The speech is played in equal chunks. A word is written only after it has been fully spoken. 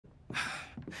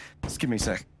Just give me a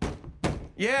sec.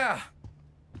 Yeah!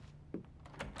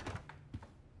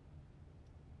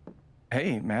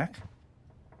 Hey, Mac.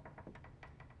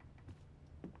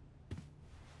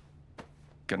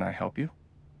 Can I help you?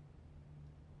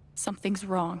 Something's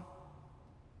wrong.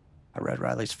 I read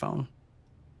Riley's phone.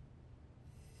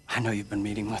 I know you've been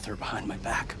meeting with her behind my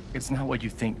back. It's not what you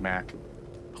think, Mac.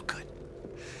 Oh, good.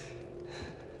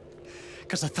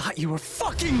 Because I thought you were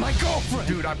fucking my girlfriend!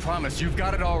 Dude, I promise, you've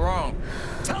got it all wrong.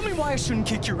 Tell me why I shouldn't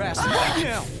kick your ass right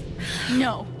now!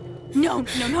 No. No,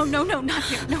 not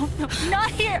here. No,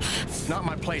 not here. It's not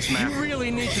my place, Mac. You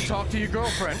really need to talk to your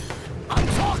girlfriend. I'm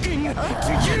talking to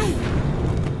you!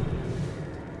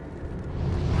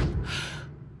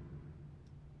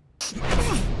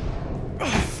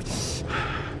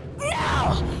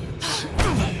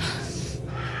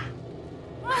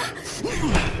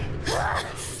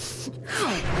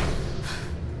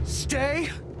 Stay?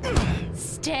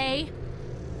 Stay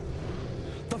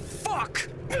The fuck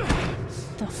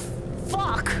the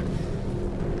fuck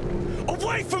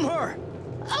away from her!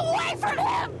 away from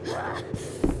him!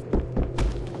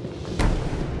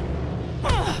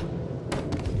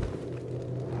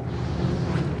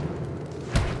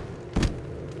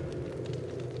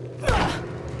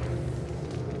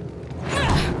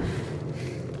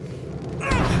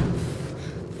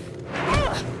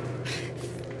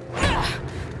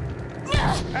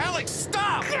 Alex,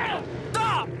 stop!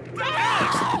 Stop!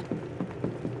 Alex!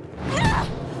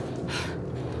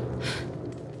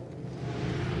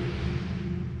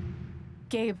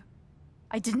 Gabe,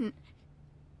 I didn't...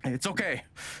 It's okay.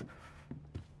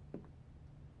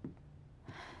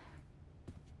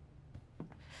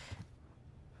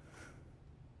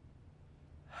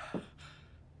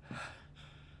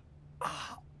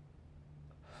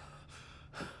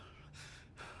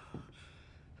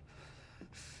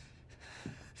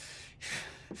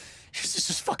 This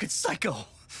is fucking psycho.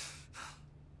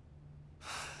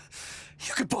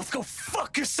 You could both go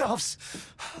fuck yourselves.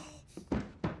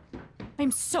 I'm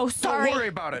so sorry. Don't worry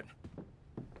about it.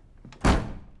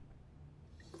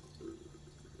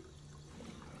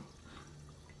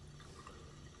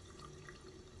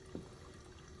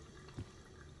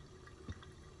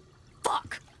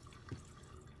 Fuck.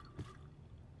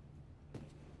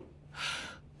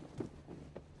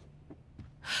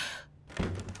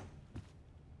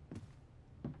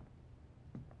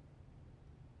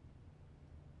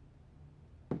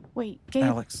 Wait, Gabe.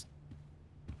 Alex,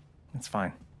 it's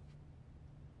fine.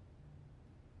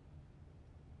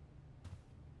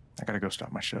 I gotta go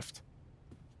stop my shift.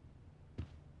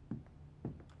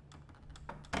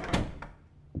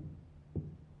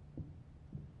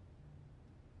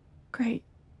 Great.